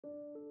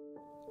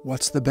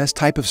What's the best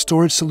type of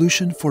storage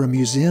solution for a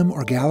museum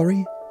or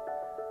gallery?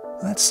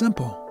 That's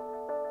simple.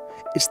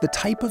 It's the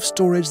type of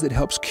storage that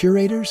helps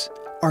curators,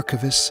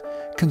 archivists,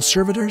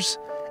 conservators,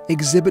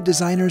 exhibit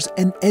designers,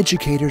 and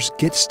educators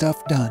get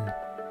stuff done.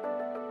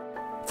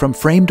 From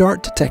framed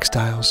art to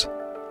textiles,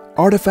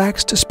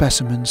 artifacts to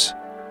specimens,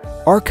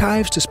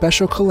 archives to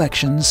special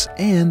collections,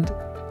 and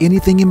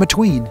anything in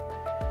between.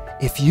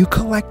 If you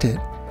collect it,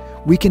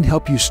 we can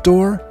help you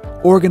store,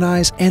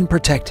 organize, and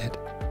protect it.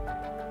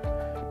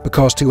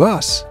 Because to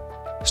us,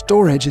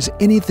 storage is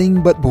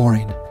anything but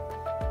boring.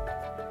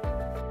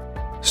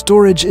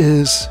 Storage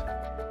is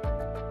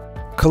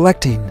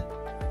collecting,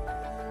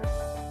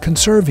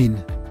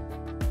 conserving,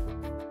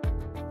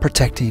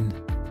 protecting,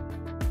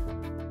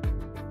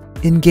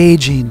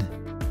 engaging,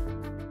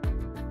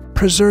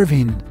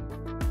 preserving,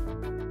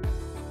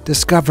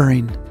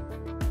 discovering,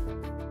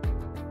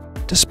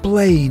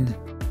 displaying,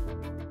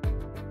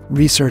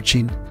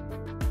 researching,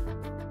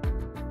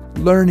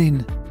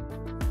 learning,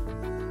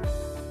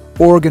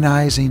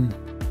 organizing,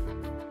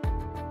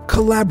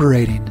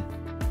 collaborating,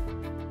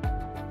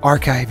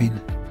 archiving.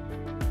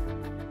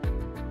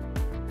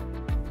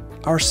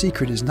 Our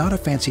secret is not a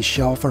fancy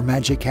shelf or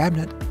magic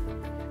cabinet.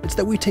 It's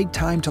that we take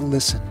time to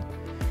listen,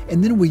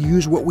 and then we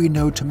use what we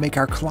know to make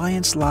our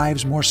clients'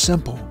 lives more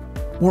simple,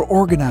 more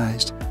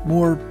organized,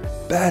 more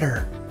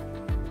better.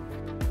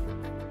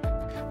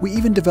 We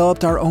even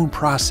developed our own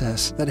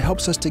process that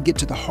helps us to get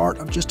to the heart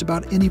of just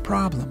about any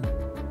problem.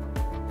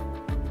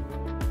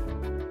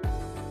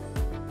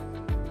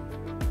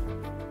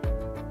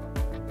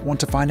 Want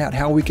to find out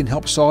how we can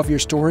help solve your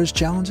storage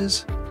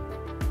challenges?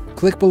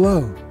 Click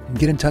below and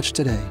get in touch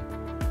today.